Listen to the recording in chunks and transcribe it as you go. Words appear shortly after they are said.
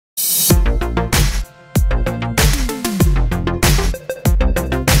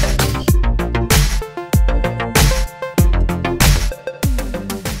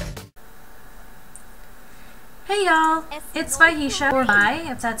y'all, it's Vahisha, or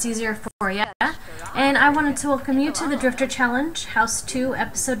Vi, if that's easier for you, and I wanted to welcome you to the Drifter Challenge, House 2,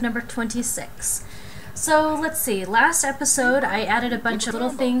 episode number 26. So, let's see, last episode I added a bunch of little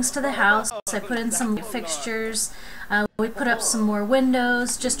things to the house. I put in some fixtures, we put up some more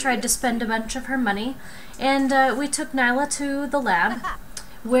windows, just tried to spend a bunch of her money, and we took Nyla to the lab,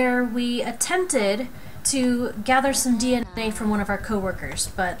 where we attempted to gather some DNA from one of our co-workers,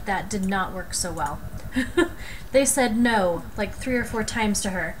 but that did not work so well. They said no, like 3 or 4 times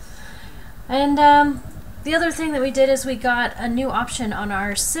to her. And the other thing that we did is we got a new option on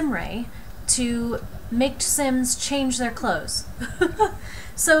our sim ray to make Sims change their clothes.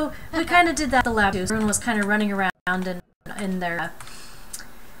 So we kind of did that at the lab too. Everyone was kind of running around in their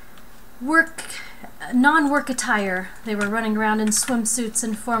non-work attire. They were running around in swimsuits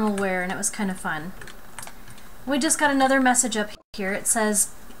and formal wear, and it was kind of fun. We just got another message up here. It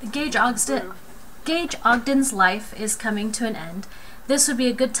says, Gage Ogden's life is coming to an end. This would be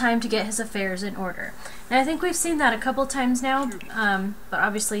a good time to get his affairs in order. And I think we've seen that a couple times now, but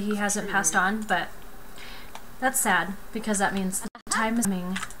obviously he hasn't passed on, but that's sad, because that means the time is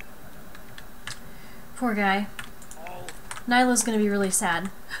coming. Poor guy. Nyla's gonna be really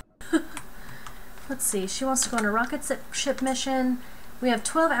sad. Let's see, she wants to go on a rocket ship mission. We have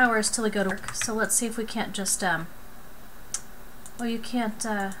 12 hours till we go to work, so let's see if we can't just, well, you can't,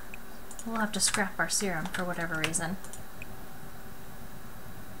 we'll have to scrap our serum for whatever reason.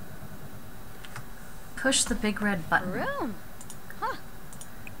 Push the big red button. Huh.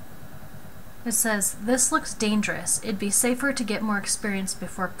 It says, this looks dangerous. It'd be safer to get more experience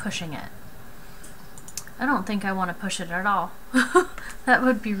before pushing it. I don't think I want to push it at all. That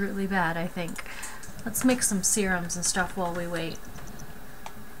would be really bad, I think. Let's make some serums and stuff while we wait.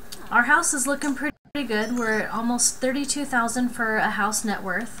 Our house is looking pretty good. We're at almost 32,000 for a house net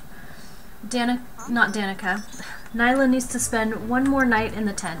worth. Not Danica. Nyla needs to spend one more night in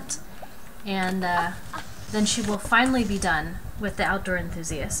the tent, and then she will finally be done with the outdoor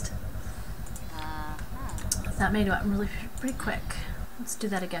enthusiast. That made it really pretty quick. Let's do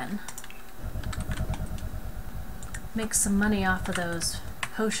that again. Make some money off of those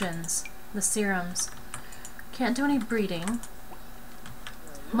potions, the serums. Can't do any breeding.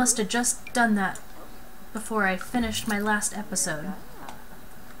 Must have just done that before I finished my last episode.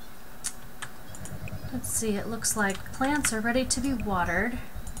 Let's see, it looks like plants are ready to be watered.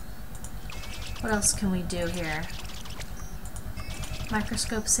 What else can we do here?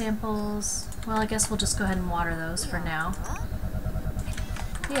 Microscope samples. Well, I guess we'll just go ahead and water those for now.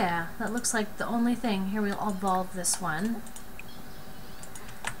 Yeah, that looks like the only thing. Here we'll evolve this one.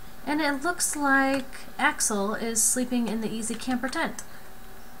 And it looks like Axel is sleeping in the Easy Camper tent.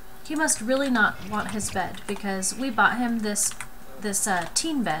 He must really not want his bed, because we bought him this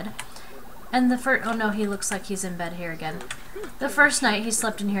teen bed, and the first— oh no, he looks like he's in bed here again. The first night he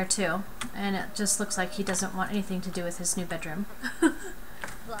slept in here too, and it just looks like he doesn't want anything to do with his new bedroom.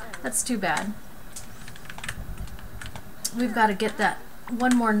 That's too bad. We've got to get that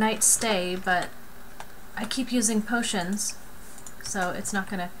one more night stay, but I keep using potions, so it's not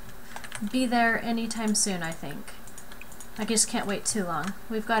gonna be there anytime soon, I think. I just can't wait too long.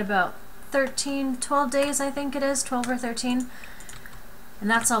 We've got about 12 days, I think it is, 12 or 13. And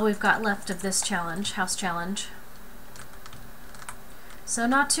that's all we've got left of this challenge, house challenge. So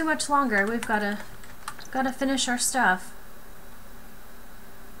not too much longer. We've gotta finish our stuff.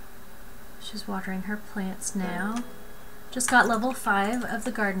 She's watering her plants now. Just got level 5 of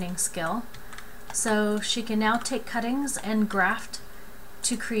the gardening skill. So she can now take cuttings and graft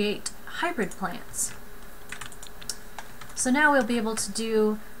to create hybrid plants. So now we'll be able to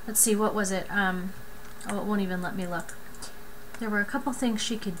do, let's see, what was it? Oh, it won't even let me look. There were a couple things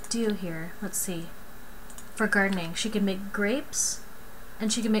she could do here. Let's see. For gardening, she could make grapes,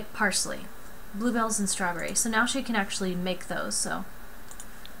 and she can make parsley, bluebells and strawberries. So now she can actually make those, so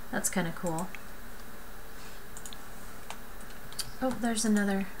that's kind of cool. Oh, there's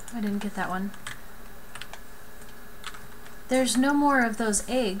another. I didn't get that one. There's no more of those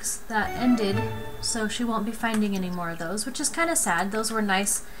eggs that ended, so she won't be finding any more of those, which is kind of sad. Those were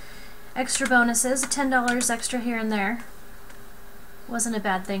nice extra bonuses. $10 extra here and there. Wasn't a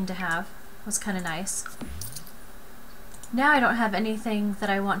bad thing to have. Was kind of nice. Now I don't have anything that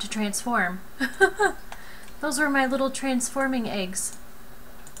I want to transform. Those were my little transforming eggs.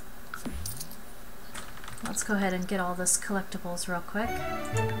 Let's go ahead and get all this collectibles real quick.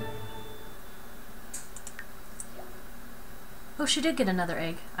 Oh, she did get another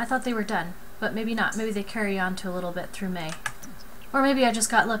egg. I thought they were done, but maybe not. Maybe they carry on to a little bit through May. Or maybe I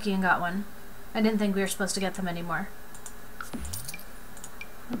just got lucky and got one. I didn't think we were supposed to get them anymore.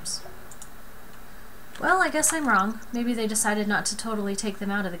 Oops. Well, I guess I'm wrong. Maybe they decided not to totally take them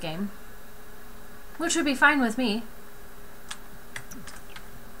out of the game. Which would be fine with me.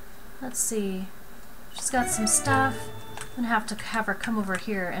 Let's see. She's got some stuff. I'm gonna have to have her come over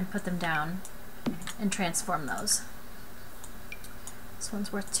here and put them down and transform those. This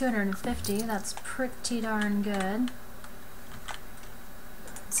one's worth 250. That's pretty darn good.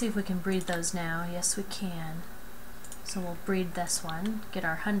 Let's see if we can breed those now. Yes, we can. So we'll breed this one. Get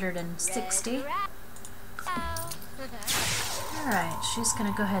our 160. Alright, she's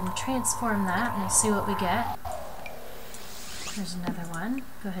gonna go ahead and transform that and we'll see what we get. There's another one.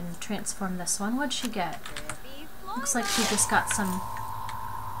 Go ahead and transform this one. What'd she get? Looks like she just got some...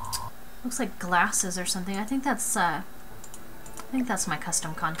 looks like glasses or something. I think that's my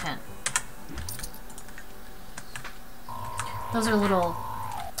custom content. Those are little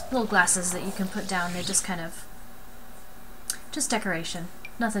glasses that you can put down. They just kind of... just decoration.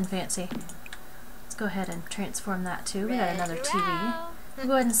 Nothing fancy. Let's go ahead and transform that too. We got another TV. We'll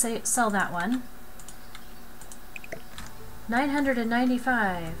go ahead and sell that one.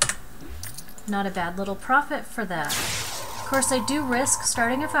 995. Not a bad little profit for that. Of course, I do risk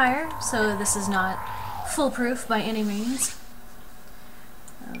starting a fire, so this is not foolproof by any means.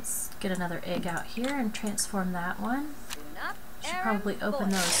 Let's get another egg out here and transform that one. Should probably open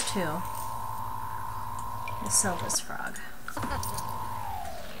those too. We'll sell this frog.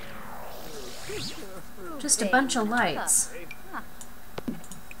 Just a bunch of lights.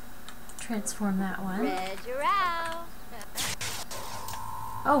 Transform that one.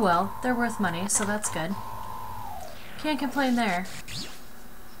 Oh well, they're worth money, so that's good. Can't complain there.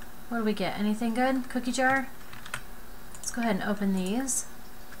 What do we get? Anything good? Cookie jar? Let's go ahead and open these.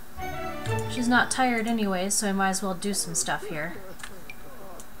 She's not tired anyway, so I might as well do some stuff here.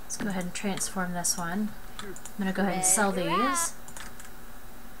 Let's go ahead and transform this one. I'm gonna go ahead and sell these.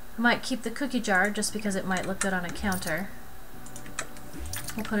 I might keep the cookie jar just because it might look good on a counter.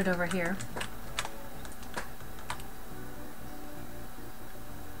 We'll put it over here.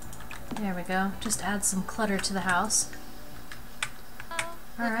 There we go. Just add some clutter to the house.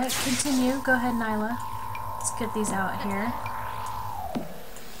 Alright, continue. Go ahead, Nyla. Let's get these out here.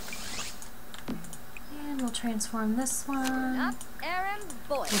 And we'll transform this one.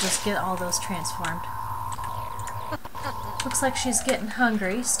 We'll just get all those transformed. Looks like she's getting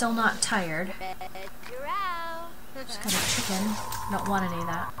hungry. Still not tired. She's got a chicken. Don't want any of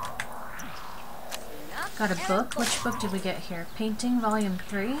that. Got a book. Which book did we get here? Painting, Volume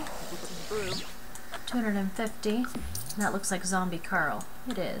 3. 250. And that looks like Zombie Carl.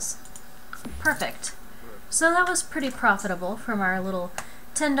 It is. Perfect. So that was pretty profitable from our little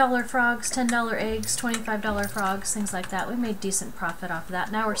 $10 frogs, $10 eggs, $25 frogs, things like that. We made decent profit off of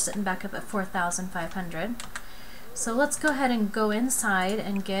that. Now we're sitting back up at 4,500. So let's go ahead and go inside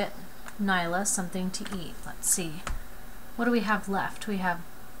and get Nyla something to eat. Let's see. What do we have left? We have,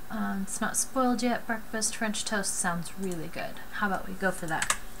 it's not spoiled yet, breakfast, French toast sounds really good. How about we go for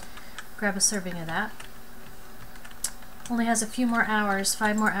that? Grab a serving of that. Only has a few more hours,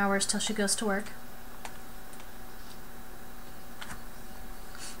 5 more hours till she goes to work.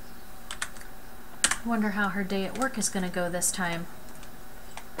 Wonder how her day at work is going to go this time.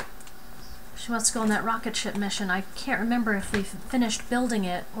 She wants to go on that rocket ship mission. I can't remember if we finished building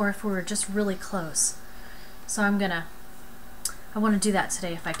it or if we were just really close. So I want to do that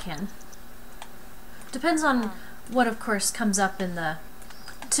today if I can. Depends on what, of course, comes up in the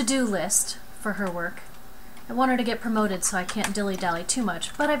to-do list for her work. I want her to get promoted so I can't dilly-dally too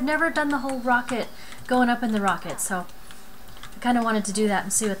much, but I've never done the whole rocket, going up in the rocket, so I kind of wanted to do that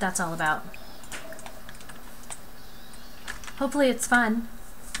and see what that's all about. Hopefully it's fun.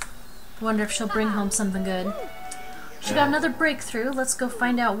 Wonder if she'll bring home something good. She got another breakthrough. Let's go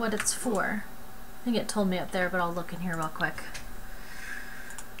find out what it's for. I think it told me up there, but I'll look in here real quick.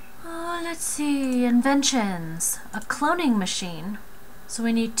 Let's see. Inventions. A cloning machine. So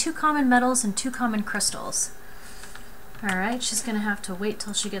we need 2 common metals and 2 common crystals. Alright, she's going to have to wait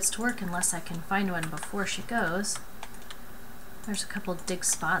till she gets to work unless I can find one before she goes. There's a couple dig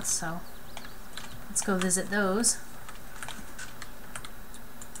spots, so let's go visit those.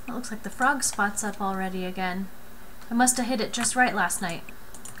 It looks like the frog spot's up already again. I must have hit it just right last night.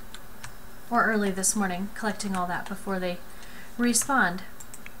 Or early this morning, collecting all that before they respawned.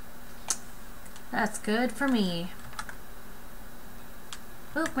 That's good for me.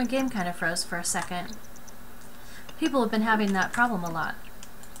 Oop, my game kind of froze for a second. People have been having that problem a lot.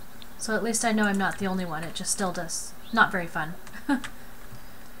 So at least I know I'm not the only one. It just still does. Not very fun.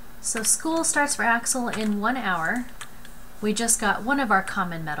 So school starts for Axel in 1 hour. We just got one of our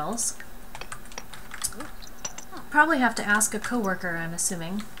common metals. Probably have to ask a coworker, I'm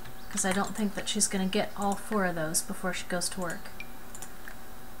assuming. because I don't think that she's going to get all 4 of those before she goes to work.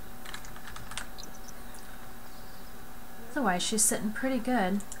 Otherwise, she's sitting pretty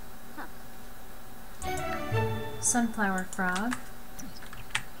good. Sunflower frog.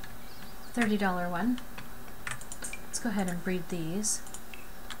 $30 one. Let's go ahead and breed these.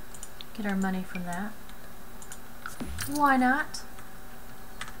 Get our money from that. Why not?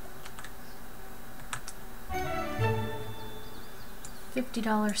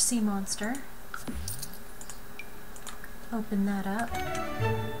 $50 sea monster. Open that up.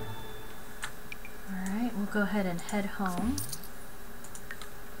 Alright, we'll go ahead and head home.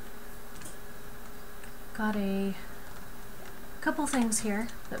 Got a couple things here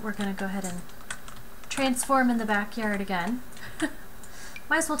that we're going to go ahead and transform in the backyard again.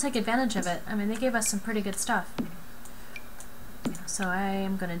 Might as well take advantage of it. I mean, they gave us some pretty good stuff. So I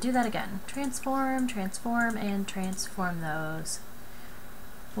am going to do that again. Transform, transform, and transform those.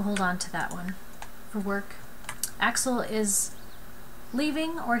 We'll hold on to that one for work. Axel is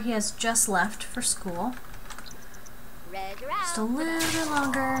leaving, or he has just left for school. Just a little bit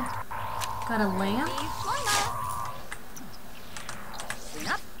longer. Got a lamp.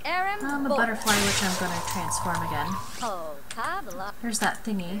 A butterfly, which I'm going to transform again. There's that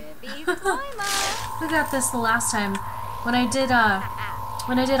thingy. We got this the last time when I did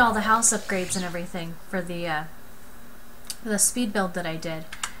all the house upgrades and everything for the speed build that I did.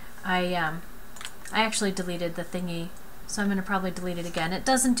 I actually deleted the thingy, so I'm going to probably delete it again. It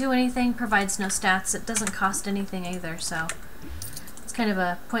doesn't do anything, provides no stats, it doesn't cost anything either, so it's kind of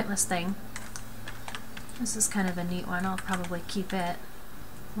a pointless thing. This is kind of a neat one. I'll probably keep it.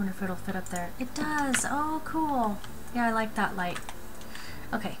 Wonder if it'll fit up there. It does! Oh, cool! Yeah, I like that light.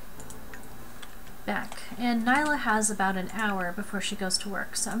 Okay. Back. And Nyla has about an hour before she goes to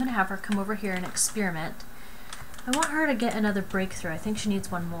work, so I'm going to have her come over here and experiment. I want her to get another breakthrough. I think she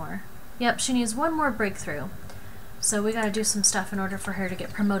needs one more. Yep, she needs one more breakthrough. So we got to do some stuff in order for her to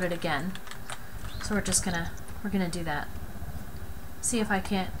get promoted again. So we're gonna do that. See if I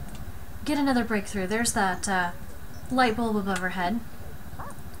can't get another breakthrough. There's that light bulb above her head.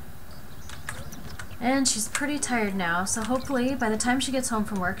 And she's pretty tired now, so hopefully by the time she gets home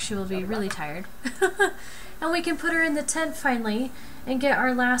from work she will be really tired. And we can put her in the tent finally and get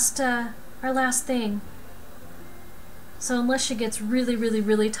our last thing. So unless she gets really, really,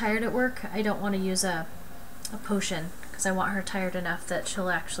 really tired at work, I don't want to use a potion, because I want her tired enough that she'll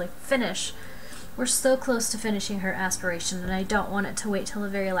actually finish. We're so close to finishing her aspiration, and I don't want it to wait till the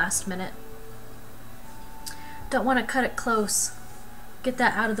very last minute. Don't want to cut it close. Get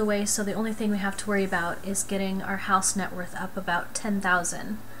that out of the way, so the only thing we have to worry about is getting our house net worth up about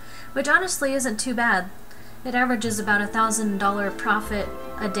 10,000, which honestly isn't too bad. It averages about $1,000 profit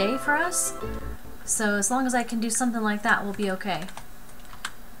a day for us, so as long as I can do something like that, we'll be okay.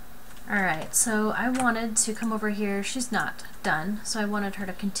 Alright, so I wanted to come over here. She's not done, so I wanted her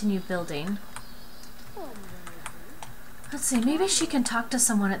to continue building. Let's see, maybe she can talk to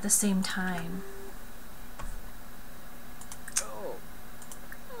someone at the same time.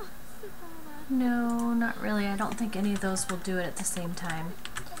 No, not really. I don't think any of those will do it at the same time.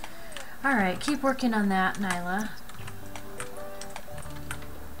 Alright, keep working on that, Nyla.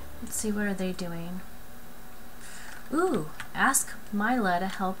 Let's see, what are they doing? Ooh, ask Nyla to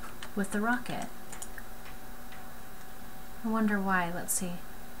help with the rocket. I wonder why. Let's see.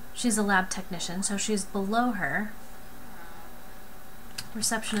 She's a lab technician, so she's below her.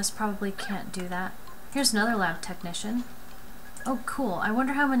 Receptionist probably can't do that. Here's another lab technician. Oh, cool. I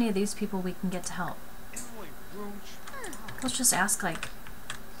wonder how many of these people we can get to help. Let's just ask, like,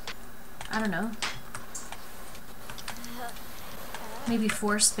 I don't know, maybe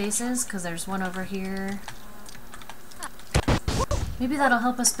 4 spaces, because there's one over here. Maybe that'll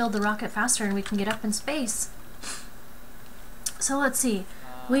help us build the rocket faster and we can get up in space. So let's see.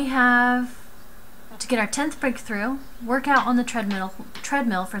 We have to get our 10th breakthrough, work out on the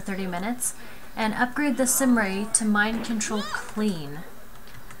treadmill for 30 minutes, and upgrade the Simray to mind control clean.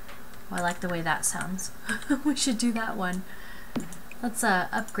 Oh, I like the way that sounds. We should do that one. Let's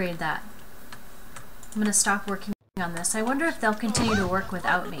upgrade that. I'm gonna stop working on this. I wonder if they'll continue to work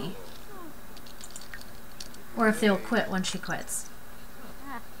without me, or if they'll quit when she quits.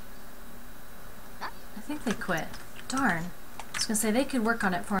 I think they quit. Darn. I was gonna say they could work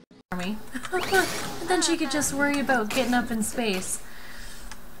on it for me. And then she could just worry about getting up in space.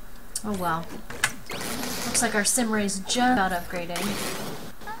 Oh well. Looks like our Simray's just about upgraded.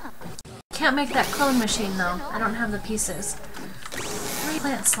 Can't make that clone machine though. I don't have the pieces.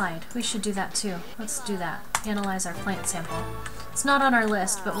 Plant slide. We should do that too. Let's do that. Analyze our plant sample. It's not on our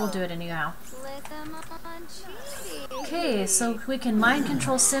list, but we'll do it anyhow. Okay, so we can mind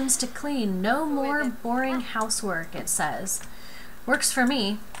control Sims to clean. No more boring housework, it says. Works for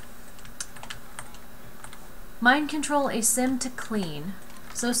me. Mind control a Sim to clean.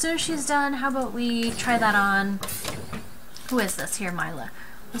 So as soon as she's done, how about we try that on... Who is this here, Nyla?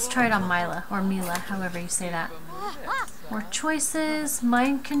 Let's try it on Nyla, or Mila, however you say that. More choices,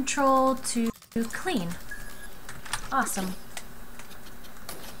 mind control to clean. Awesome.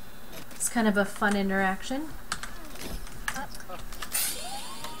 It's kind of a fun interaction.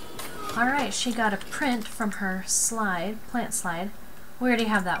 Alright, she got a print from her slide, plant slide. We already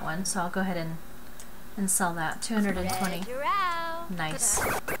have that one, so I'll go ahead and sell that. 220. Nice.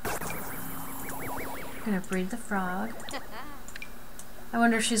 I'm gonna breed the frog. I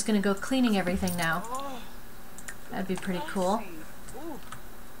wonder if she's gonna go cleaning everything now. That'd be pretty cool.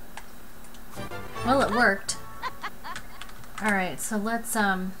 Well, it worked. Alright, so let's,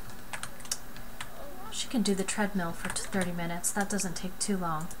 she can do the treadmill for 30 minutes. That doesn't take too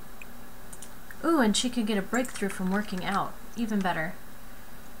long. Ooh, and she can get a breakthrough from working out. Even better.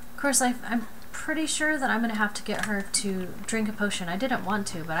 Of course, I'm pretty sure that I'm going to have to get her to drink a potion. I didn't want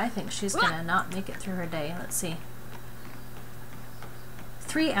to, but I think she's going to not make it through her day. Let's see.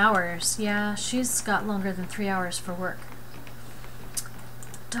 3 hours. Yeah, she's got longer than 3 hours for work.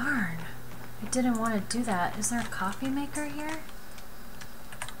 Darn. I didn't want to do that. Is there a coffee maker here?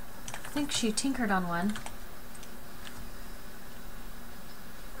 I think she tinkered on one.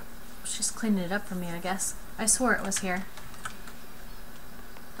 She's cleaning it up for me, I guess. I swore it was here.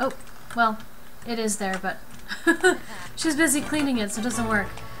 Oh, well, it is there, but she's busy cleaning it, so it doesn't work.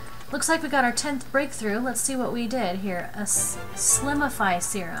 Looks like we got our 10th breakthrough. Let's see what we did here. A Slimify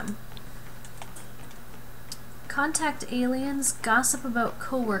serum. Contact aliens, gossip about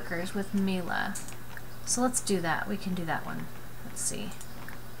co-workers with Mila. So let's do that. We can do that one. Let's see.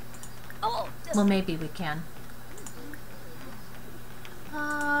 Well, maybe we can.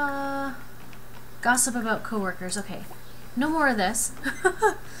 Gossip about co-workers. Okay. No more of this.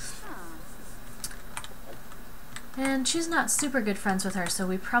 And she's not super good friends with her, so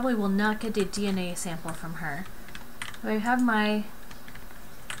we probably will not get a DNA sample from her. I have my...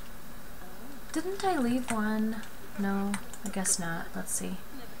 Didn't I leave one? No, I guess not. Let's see.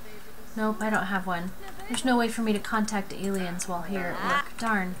 Nope, I don't have one. There's no way for me to contact aliens while here at work.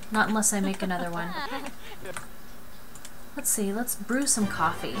 Darn, not unless I make another one. Let's see, let's brew some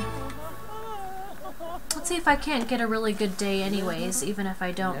coffee. Let's see if I can't get a really good day anyways, even if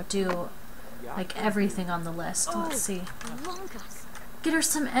I don't do like everything on the list. Let's see. Get her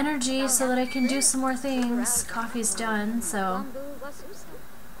some energy so that I can do some more things. Coffee's done, so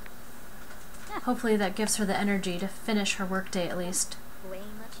hopefully that gives her the energy to finish her workday at least.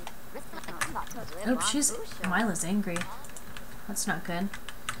 Oops, Nyla's angry. That's not good.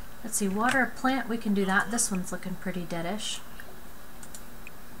 Let's see, water a plant, we can do that. This one's looking pretty deadish.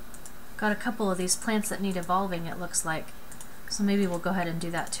 Got a couple of these plants that need evolving, it looks like. So maybe we'll go ahead and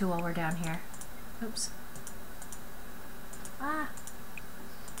do that too while we're down here. Oops. Ah!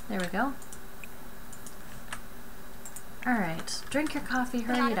 There we go. Alright, drink your coffee,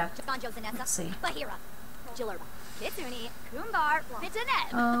 hurry it up. Let's see.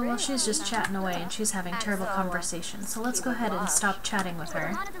 Oh, well, she's just chatting away and she's having terrible conversations. So let's go ahead and stop chatting with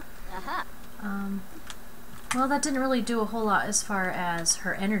her. Well, that didn't really do a whole lot as far as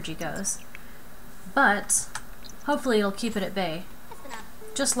her energy goes. But hopefully it'll keep it at bay.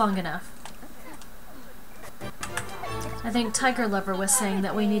 Just long enough. I think Tiger Lover was saying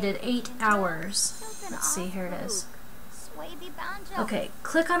that we needed 8 hours. Let's see, here it is. Okay,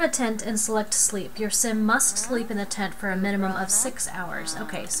 click on a tent and select sleep. Your sim must sleep in the tent for a minimum of 6 hours.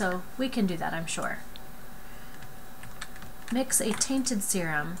 Okay, so we can do that, I'm sure. Mix a tainted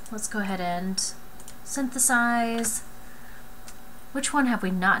serum. Let's go ahead and synthesize. Which one have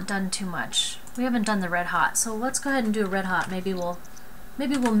we not done too much? We haven't done the red hot, so let's go ahead and do a red hot. Maybe we'll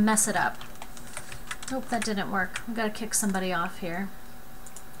mess it up. Nope, that didn't work. We've got to kick somebody off here.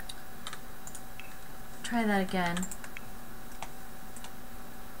 Try that again.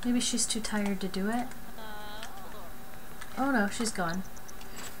 Maybe she's too tired to do it. Oh no, she's gone.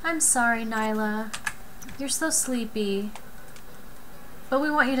 I'm sorry, Nyla. You're so sleepy. But we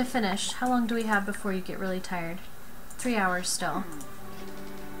want you to finish. How long do we have before you get really tired? 3 hours still.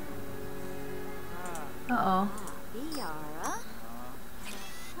 Uh-oh.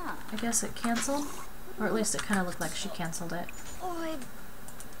 I guess it canceled? Or at least it kind of looked like she canceled it.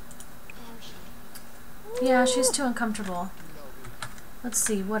 Yeah, she's too uncomfortable. Let's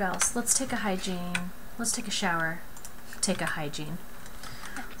see, what else? Let's take a hygiene. Let's take a shower. Take a hygiene.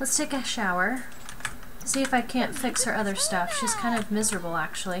 Let's take a shower. See if I can't fix her other stuff. She's kind of miserable,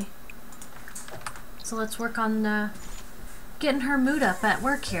 actually. So let's work on getting her mood up at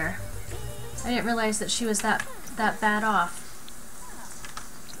work here. I didn't realize that she was that bad off.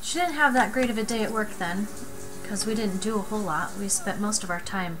 She didn't have that great of a day at work then, because we didn't do a whole lot. We spent most of our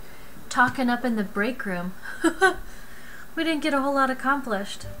time talking up in the break room. We didn't get a whole lot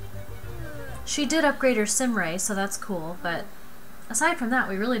accomplished. She did upgrade her sim ray, so that's cool, but aside from that,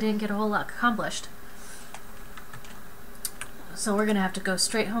 we really didn't get a whole lot accomplished. So we're gonna have to go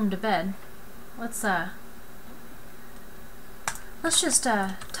straight home to bed. Let's just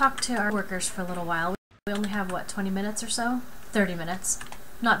talk to our workers for a little while. We only have, what, 20 minutes or so? 30 minutes.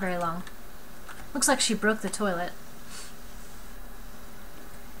 Not very long. Looks like she broke the toilet.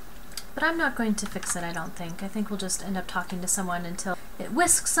 But I'm not going to fix it, I don't think. I think we'll just end up talking to someone until it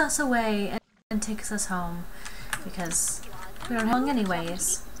whisks us away and takes us home. Because we don't have long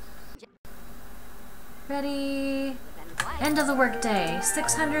anyways. Ready? End of the work day.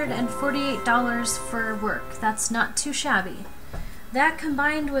 $648 for work. That's not too shabby. That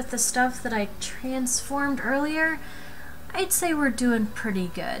combined with the stuff that I transformed earlier, I'd say we're doing pretty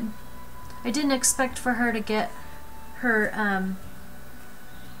good. I didn't expect for her to get her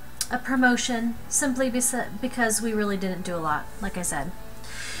a promotion simply because we really didn't do a lot, like I said.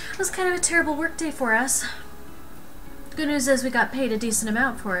 It was kind of a terrible work day for us. Good news is we got paid a decent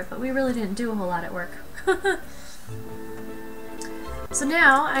amount for it, but we really didn't do a whole lot at work. So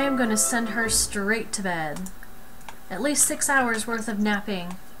now I am going to send her straight to bed. At least 6 hours worth of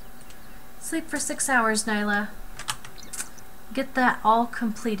napping. Sleep for 6 hours, Nyla. Get that all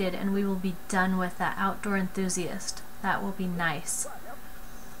completed and we will be done with that outdoor enthusiast. That will be nice.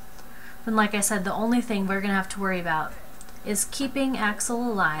 And like I said, the only thing we're going to have to worry about is keeping Axel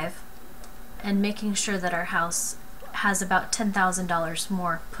alive and making sure that our house has about $10,000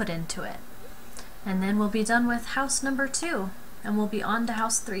 more put into it. And then we'll be done with house number 2 and we'll be on to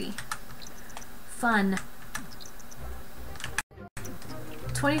house 3. Fun.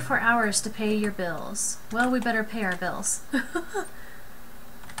 24 hours to pay your bills. Well, we better pay our bills.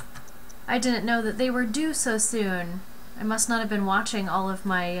 I didn't know that they were due so soon. I must not have been watching all of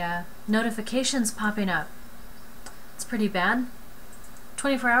my notifications popping up. It's pretty bad.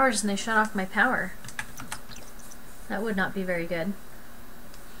 24 hours and they shut off my power. That would not be very good.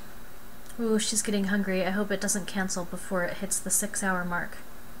 Ooh, she's getting hungry. I hope it doesn't cancel before it hits the 6-hour mark.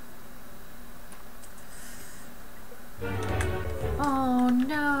 Oh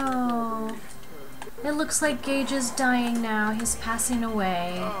no! It looks like Gage is dying now. He's passing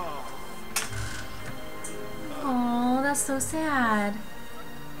away. Oh, that's so sad.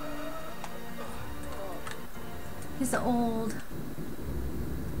 He's old.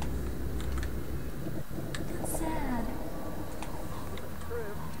 That's sad.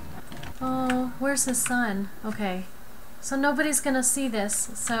 Oh, where's his son? Okay. So nobody's gonna see this,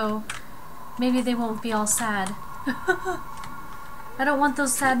 so maybe they won't be all sad. I don't want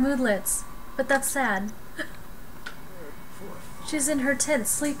those sad moodlets, but that's sad. She's in her tent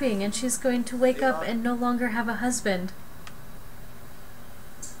sleeping and she's going to wake up and no longer have a husband.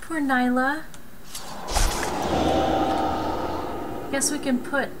 Poor Nyla. Guess we can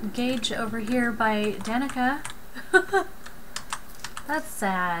put Gage over here by Danica. That's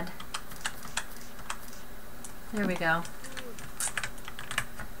sad. There we go.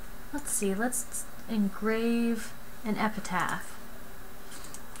 Let's see, let's engrave an epitaph.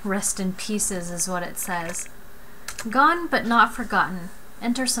 Rest in pieces is what it says. Gone but not forgotten.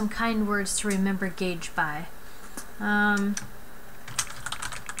 Enter some kind words to remember Gage by. How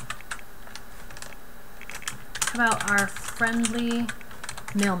about our friendly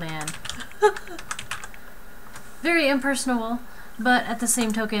mailman? Very impersonal, but at the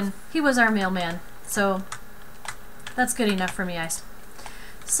same token, he was our mailman, so that's good enough for me, guys.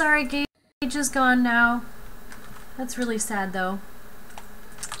 Sorry, Gage is gone now. That's really sad, though.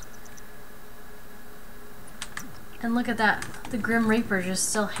 And look at that, the Grim Reaper just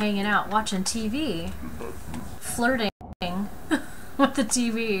still hanging out, watching TV. Flirting with the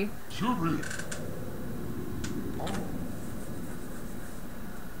TV.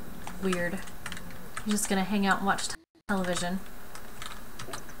 Weird. He's just gonna hang out and watch television.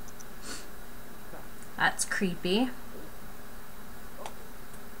 That's creepy.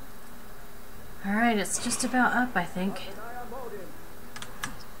 Alright, it's just about up, I think.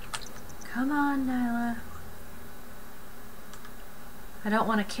 Come on, Nyla. I don't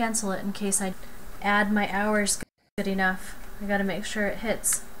want to cancel it in case I add my hours good enough. I gotta make sure it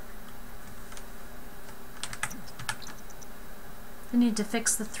hits. I need to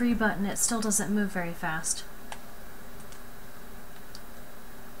fix the 3 button. It still doesn't move very fast.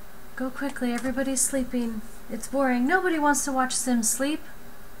 Go quickly, everybody's sleeping. It's boring. Nobody wants to watch Sims sleep.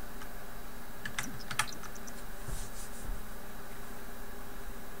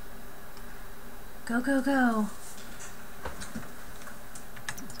 Go, go, go.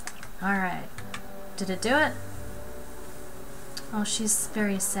 Alright. Did it do it? Oh, she's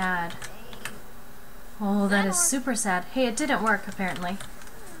very sad. Oh, that is super sad. Hey, it didn't work, apparently.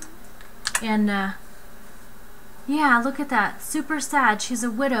 And, yeah, look at that. Super sad. She's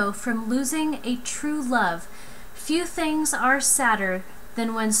a widow from losing a true love. Few things are sadder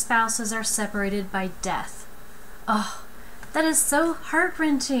than when spouses are separated by death. Oh, that is so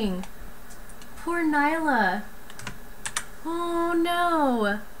heart-wrenching. Poor Nyla. Oh,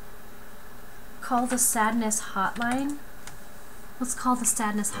 no. Call the sadness hotline? Let's call the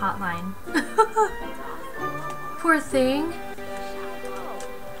sadness hotline. Poor thing.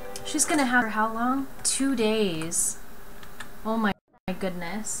 She's gonna have for how long? 2 days. Oh my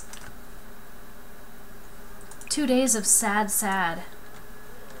goodness. 2 days of sad.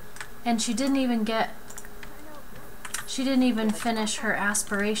 And she didn't even finish her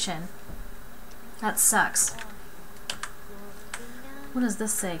aspiration. That sucks. What does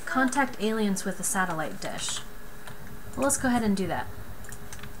this say? Contact aliens with a satellite dish. Well, let's go ahead and do that.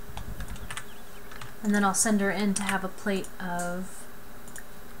 And then I'll send her in to have a plate of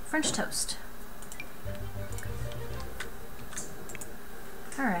French toast.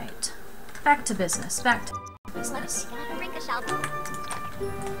 Alright. Back to business.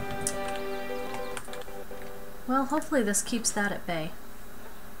 Well, hopefully this keeps that at bay.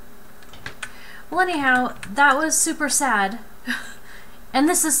 Well, anyhow, that was super sad. And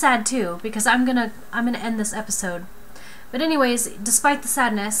this is sad too, because I'm gonna end this episode. But anyways, despite the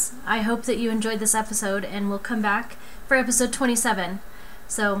sadness, I hope that you enjoyed this episode, and we'll come back for episode 27.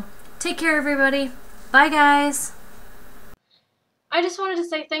 So, take care everybody. Bye guys! I just wanted to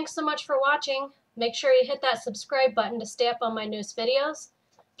say thanks so much for watching. Make sure you hit that subscribe button to stay up on my newest videos.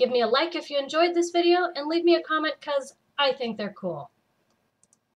 Give me a like if you enjoyed this video, and leave me a comment because I think they're cool.